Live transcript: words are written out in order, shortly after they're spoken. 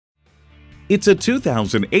It's a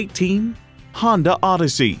 2018 Honda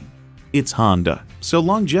Odyssey. It's Honda, so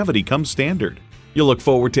longevity comes standard. You'll look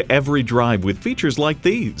forward to every drive with features like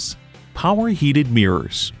these: power heated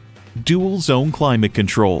mirrors, dual zone climate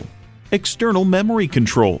control, external memory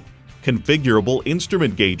control, configurable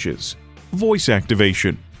instrument gauges, voice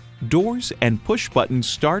activation, doors and push-button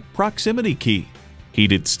start proximity key,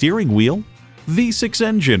 heated steering wheel, V6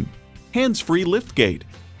 engine, hands-free liftgate,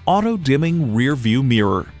 auto-dimming rear-view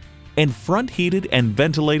mirror, and front heated and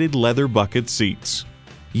ventilated leather bucket seats.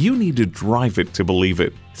 You need to drive it to believe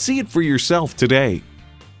it. See it for yourself today.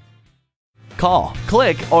 Call,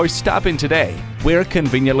 click, or stop in today. We're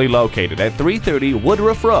conveniently located at 330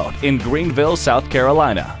 Woodruff Road in Greenville, South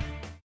Carolina.